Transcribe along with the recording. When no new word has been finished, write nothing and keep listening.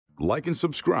Like and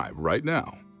subscribe right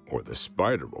now, or the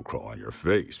spider will crawl on your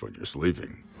face when you're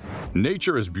sleeping.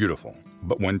 Nature is beautiful,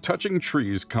 but when touching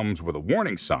trees comes with a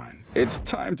warning sign, it's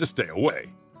time to stay away.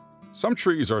 Some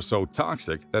trees are so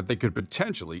toxic that they could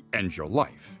potentially end your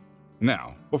life.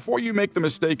 Now, before you make the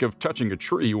mistake of touching a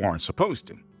tree you aren't supposed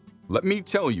to, let me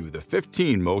tell you the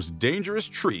 15 most dangerous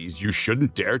trees you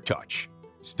shouldn't dare touch.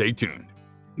 Stay tuned.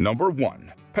 Number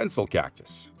 1. Pencil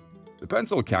cactus. The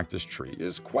pencil cactus tree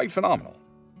is quite phenomenal.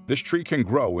 This tree can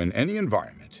grow in any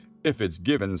environment if it's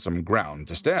given some ground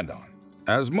to stand on.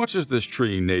 As much as this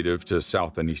tree native to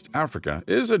South and East Africa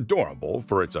is adorable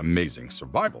for its amazing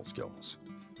survival skills,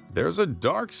 there's a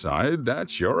dark side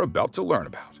that you're about to learn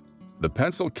about. The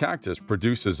pencil cactus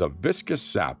produces a viscous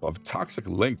sap of toxic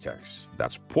latex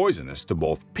that's poisonous to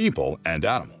both people and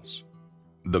animals.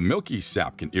 The milky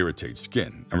sap can irritate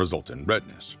skin and result in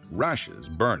redness, rashes,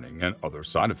 burning, and other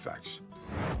side effects.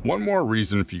 One more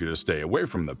reason for you to stay away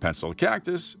from the pencil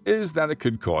cactus is that it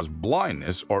could cause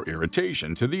blindness or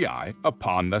irritation to the eye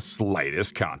upon the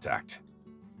slightest contact.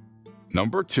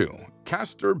 Number 2.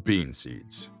 Castor bean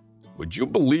seeds. Would you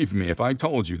believe me if I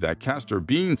told you that castor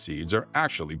bean seeds are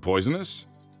actually poisonous?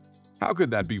 How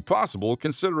could that be possible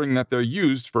considering that they're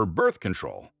used for birth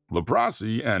control,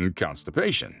 leprosy, and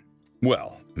constipation?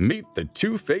 Well, meet the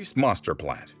two-faced monster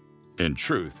plant. In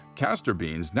truth, castor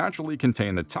beans naturally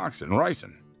contain the toxin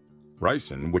ricin.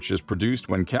 Ricin, which is produced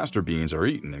when castor beans are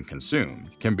eaten and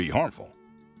consumed, can be harmful.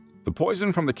 The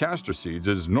poison from the castor seeds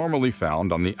is normally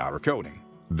found on the outer coating.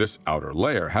 This outer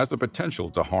layer has the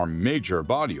potential to harm major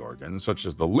body organs such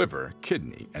as the liver,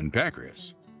 kidney, and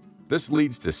pancreas. This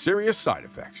leads to serious side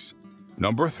effects.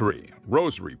 Number 3.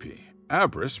 Rosary pea,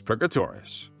 Abris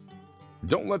purgatoris.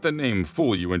 Don't let the name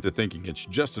fool you into thinking it's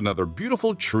just another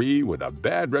beautiful tree with a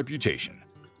bad reputation.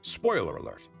 Spoiler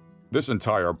alert, this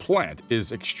entire plant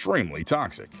is extremely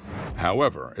toxic.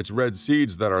 However, its red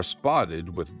seeds that are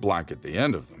spotted with black at the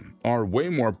end of them are way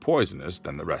more poisonous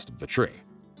than the rest of the tree.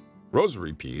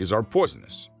 Rosary peas are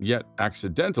poisonous, yet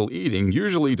accidental eating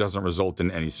usually doesn't result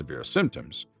in any severe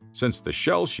symptoms, since the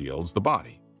shell shields the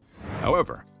body.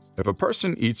 However, if a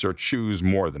person eats or chews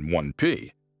more than one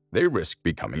pea, they risk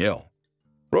becoming ill.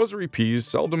 Rosary peas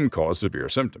seldom cause severe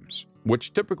symptoms,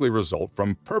 which typically result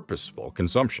from purposeful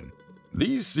consumption.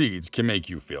 These seeds can make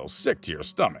you feel sick to your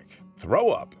stomach, throw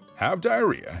up, have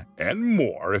diarrhea, and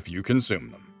more if you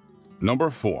consume them. Number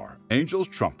 4. Angel's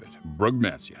trumpet,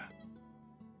 Brugmansia.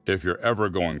 If you're ever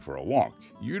going for a walk,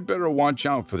 you'd better watch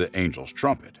out for the angel's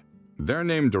trumpet. Their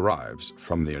name derives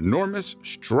from the enormous,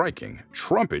 striking,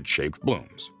 trumpet-shaped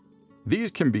blooms.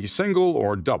 These can be single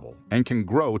or double and can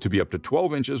grow to be up to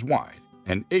 12 inches wide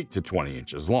and 8 to 20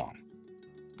 inches long.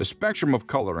 The spectrum of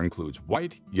color includes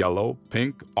white, yellow,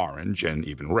 pink, orange, and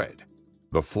even red.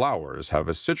 The flowers have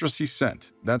a citrusy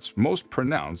scent that's most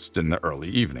pronounced in the early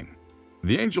evening.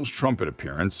 The angel's trumpet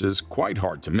appearance is quite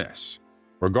hard to miss.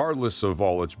 Regardless of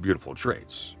all its beautiful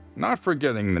traits, not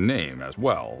forgetting the name as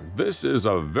well, this is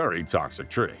a very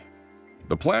toxic tree.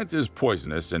 The plant is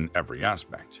poisonous in every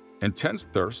aspect: intense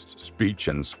thirst, speech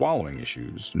and swallowing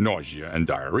issues, nausea and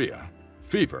diarrhea,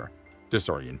 fever,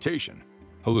 disorientation,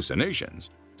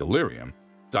 hallucinations, delirium,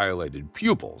 dilated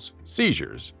pupils,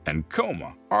 seizures, and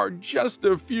coma are just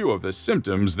a few of the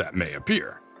symptoms that may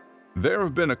appear. There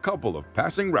have been a couple of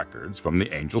passing records from the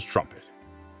angel's trumpet.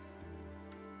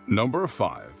 Number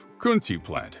 5. Kunti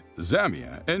plant,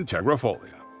 Zamia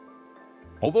integrifolia.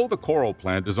 Although the coral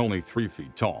plant is only 3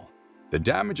 feet tall, the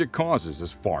damage it causes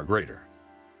is far greater.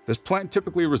 This plant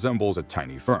typically resembles a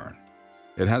tiny fern.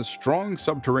 It has strong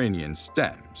subterranean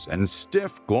stems and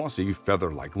stiff, glossy,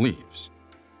 feather-like leaves.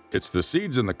 It's the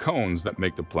seeds and the cones that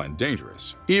make the plant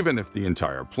dangerous, even if the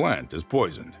entire plant is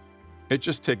poisoned. It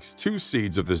just takes 2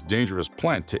 seeds of this dangerous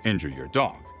plant to injure your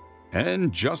dog,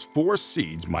 and just 4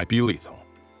 seeds might be lethal.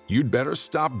 You'd better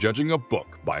stop judging a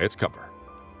book by its cover.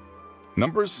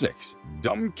 Number 6.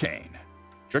 Dumb cane,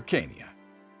 Dracania.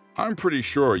 I'm pretty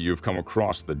sure you've come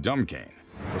across the dumb cane.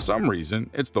 For some reason,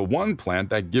 it's the one plant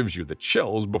that gives you the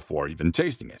chills before even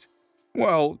tasting it.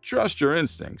 Well, trust your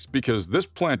instincts because this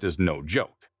plant is no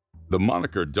joke. The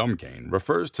moniker dumb cane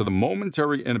refers to the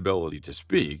momentary inability to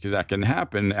speak that can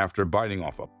happen after biting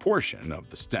off a portion of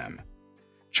the stem.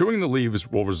 Chewing the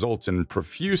leaves will result in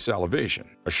profuse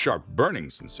salivation, a sharp burning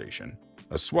sensation,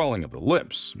 a swelling of the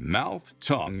lips, mouth,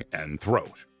 tongue, and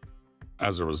throat.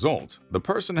 As a result, the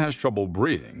person has trouble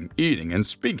breathing, eating, and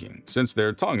speaking since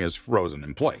their tongue is frozen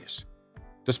in place.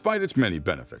 Despite its many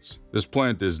benefits, this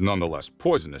plant is nonetheless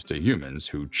poisonous to humans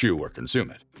who chew or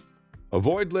consume it.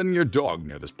 Avoid letting your dog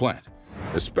near this plant,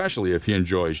 especially if he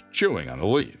enjoys chewing on the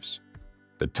leaves.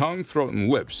 The tongue, throat, and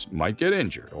lips might get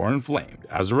injured or inflamed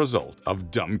as a result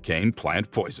of dumb cane plant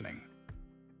poisoning.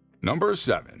 Number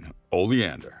 7.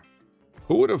 Oleander.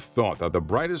 Who would have thought that the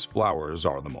brightest flowers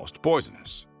are the most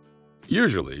poisonous?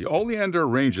 Usually, oleander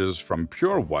ranges from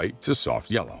pure white to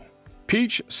soft yellow.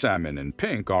 Peach, salmon, and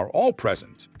pink are all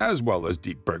present, as well as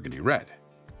deep burgundy red.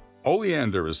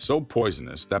 Oleander is so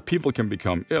poisonous that people can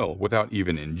become ill without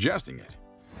even ingesting it.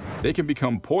 They can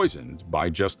become poisoned by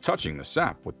just touching the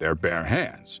sap with their bare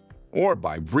hands, or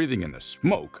by breathing in the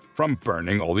smoke from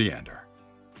burning oleander.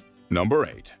 Number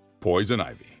 8. Poison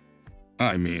ivy.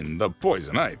 I mean the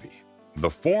poison ivy. The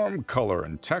form, color,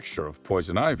 and texture of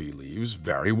poison ivy leaves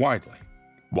vary widely.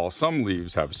 While some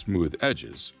leaves have smooth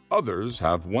edges, others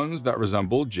have ones that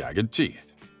resemble jagged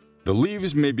teeth. The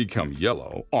leaves may become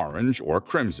yellow, orange, or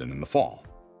crimson in the fall.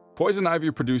 Poison ivy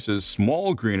produces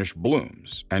small greenish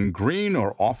blooms, and green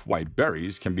or off-white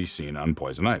berries can be seen on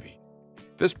poison ivy.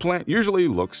 This plant usually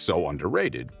looks so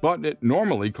underrated, but it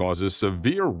normally causes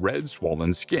severe red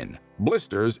swollen skin,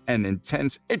 blisters, and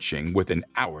intense itching within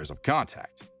hours of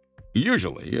contact.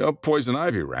 Usually, a poison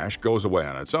ivy rash goes away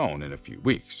on its own in a few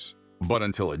weeks. But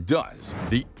until it does,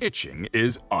 the itching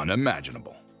is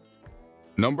unimaginable.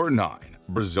 Number 9.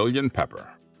 Brazilian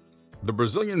pepper. The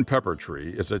Brazilian pepper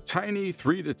tree is a tiny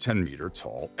 3 to 10 meter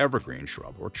tall evergreen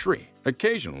shrub or tree,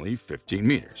 occasionally 15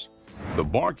 meters. The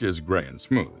bark is gray and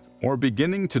smooth, or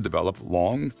beginning to develop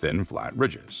long, thin, flat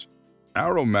ridges.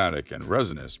 Aromatic and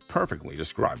resinous perfectly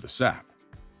describe the sap.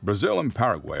 Brazil and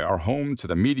Paraguay are home to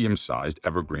the medium-sized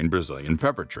evergreen Brazilian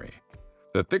pepper tree.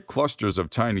 The thick clusters of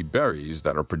tiny berries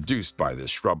that are produced by this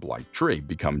shrub-like tree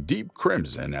become deep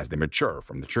crimson as they mature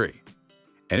from the tree.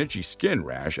 An itchy skin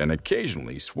rash and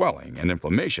occasionally swelling and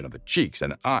inflammation of the cheeks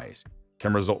and eyes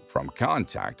can result from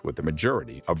contact with the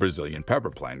majority of Brazilian pepper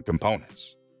plant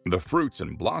components. The fruits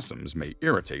and blossoms may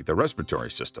irritate the respiratory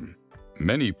system.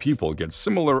 Many people get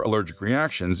similar allergic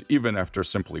reactions even after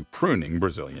simply pruning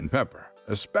Brazilian pepper,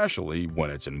 especially when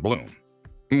it's in bloom.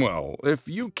 Well, if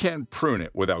you can't prune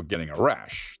it without getting a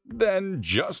rash, then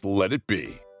just let it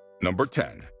be. Number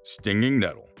 10. Stinging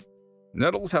nettle.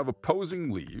 Nettles have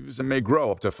opposing leaves and may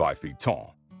grow up to 5 feet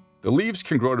tall. The leaves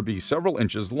can grow to be several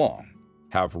inches long,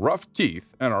 have rough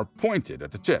teeth, and are pointed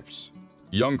at the tips.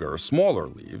 Younger, smaller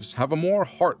leaves have a more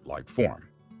heart-like form.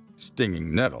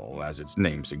 Stinging nettle, as its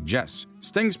name suggests,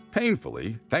 stings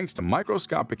painfully thanks to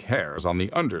microscopic hairs on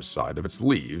the underside of its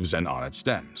leaves and on its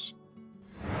stems.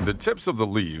 The tips of the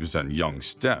leaves and young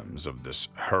stems of this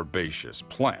herbaceous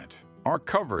plant are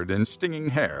covered in stinging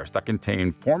hairs that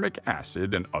contain formic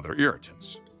acid and other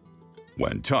irritants.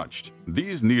 When touched,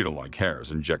 these needle-like hairs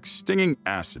inject stinging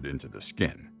acid into the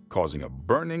skin, causing a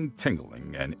burning,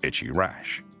 tingling, and itchy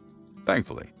rash.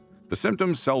 Thankfully, the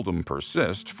symptoms seldom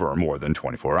persist for more than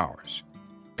 24 hours.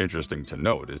 Interesting to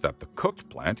note is that the cooked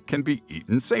plant can be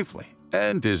eaten safely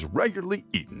and is regularly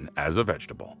eaten as a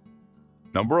vegetable.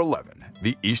 Number 11.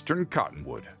 The Eastern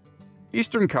Cottonwood.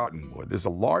 Eastern cottonwood is a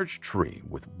large tree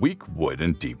with weak wood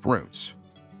and deep roots.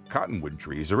 Cottonwood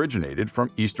trees originated from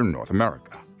eastern North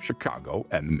America, Chicago,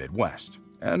 and the Midwest.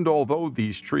 And although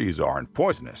these trees aren't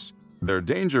poisonous, their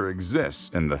danger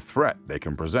exists in the threat they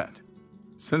can present.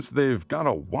 Since they've got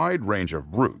a wide range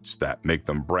of roots that make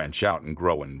them branch out and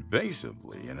grow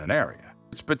invasively in an area,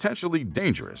 it's potentially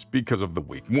dangerous because of the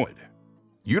weak wood.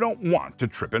 You don't want to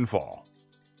trip and fall.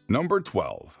 Number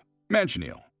 12.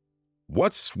 Manchineel.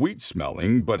 What's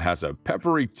sweet-smelling but has a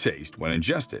peppery taste when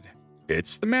ingested?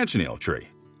 It's the manchineel tree.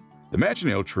 The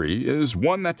manchineel tree is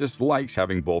one that dislikes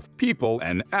having both people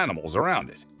and animals around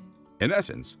it. In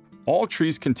essence, all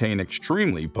trees contain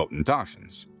extremely potent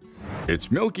toxins.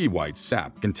 Its milky white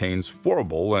sap contains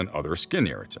florable and other skin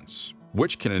irritants,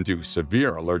 which can induce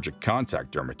severe allergic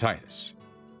contact dermatitis.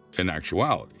 In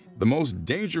actuality, the most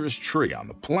dangerous tree on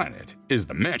the planet is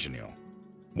the manchineel.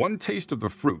 One taste of the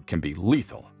fruit can be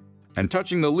lethal, and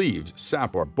touching the leaves,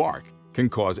 sap, or bark can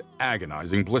cause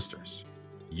agonizing blisters.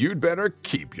 You'd better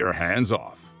keep your hands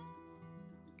off.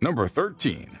 Number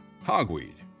 13.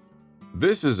 Hogweed.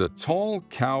 This is a tall,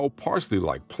 cow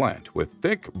parsley-like plant with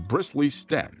thick, bristly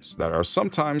stems that are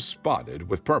sometimes spotted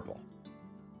with purple.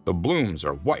 The blooms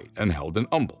are white and held in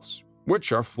umbels,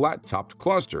 which are flat-topped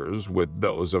clusters with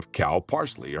those of cow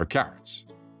parsley or carrots.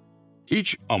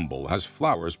 Each umbel has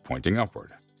flowers pointing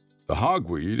upward. The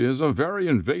hogweed is a very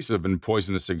invasive and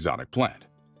poisonous exotic plant.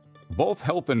 Both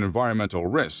health and environmental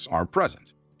risks are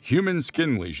present. Human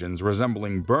skin lesions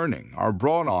resembling burning are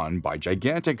brought on by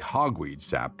gigantic hogweed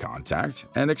sap contact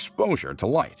and exposure to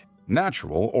light,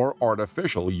 natural or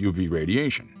artificial UV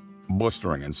radiation.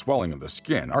 Blistering and swelling of the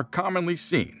skin are commonly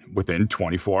seen within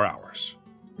 24 hours.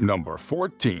 Number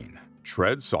 14.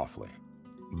 Tread softly.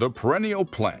 The perennial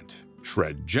plant,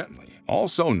 tread gently,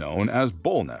 also known as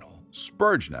bull nettle,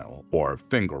 spurge nettle, or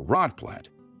finger rod plant,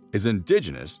 is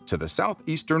indigenous to the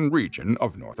southeastern region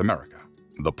of North America.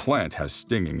 The plant has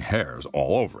stinging hairs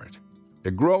all over it.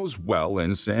 It grows well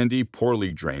in sandy,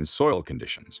 poorly drained soil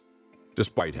conditions.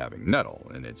 Despite having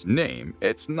nettle in its name,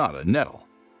 it's not a nettle.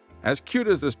 As cute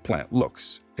as this plant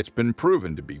looks, it's been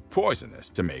proven to be poisonous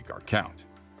to make our count.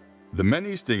 The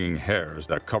many stinging hairs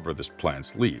that cover this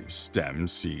plant's leaves, stems,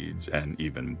 seeds, and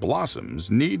even blossoms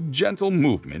need gentle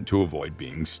movement to avoid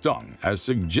being stung, as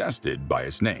suggested by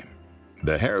its name.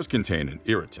 The hairs contain an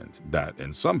irritant that,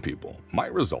 in some people,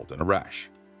 might result in a rash.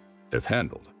 If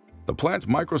handled, the plant's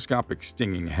microscopic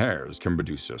stinging hairs can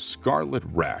produce a scarlet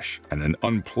rash and an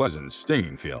unpleasant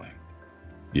stinging feeling.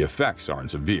 The effects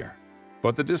aren't severe,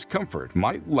 but the discomfort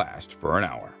might last for an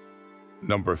hour.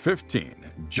 Number 15.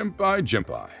 Jimpai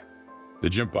jimpai. The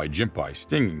Jimpai jimpai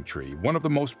stinging tree, one of the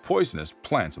most poisonous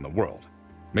plants in the world,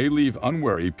 may leave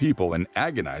unwary people in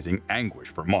agonizing anguish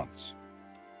for months.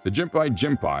 The Jimpai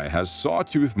jimpai has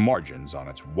sawtooth margins on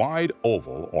its wide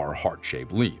oval or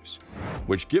heart-shaped leaves,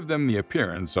 which give them the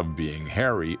appearance of being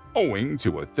hairy owing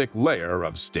to a thick layer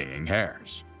of stinging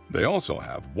hairs. They also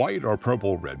have white or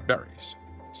purple-red berries.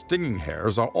 Stinging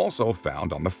hairs are also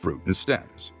found on the fruit and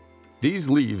stems. These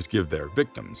leaves give their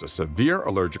victims a severe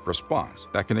allergic response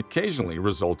that can occasionally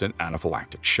result in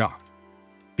anaphylactic shock.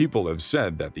 People have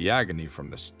said that the agony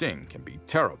from the sting can be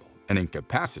terrible and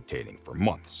incapacitating for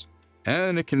months,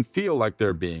 and it can feel like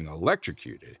they're being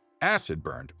electrocuted, acid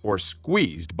burned, or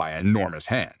squeezed by enormous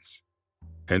hands.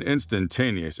 An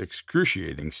instantaneous,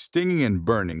 excruciating stinging and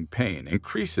burning pain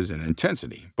increases in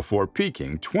intensity before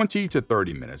peaking 20 to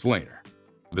 30 minutes later.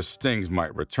 The stings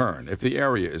might return if the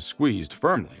area is squeezed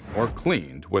firmly or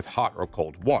cleaned with hot or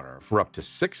cold water for up to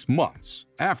 6 months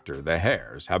after the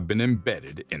hairs have been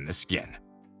embedded in the skin.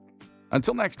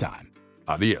 Until next time,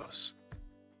 adios.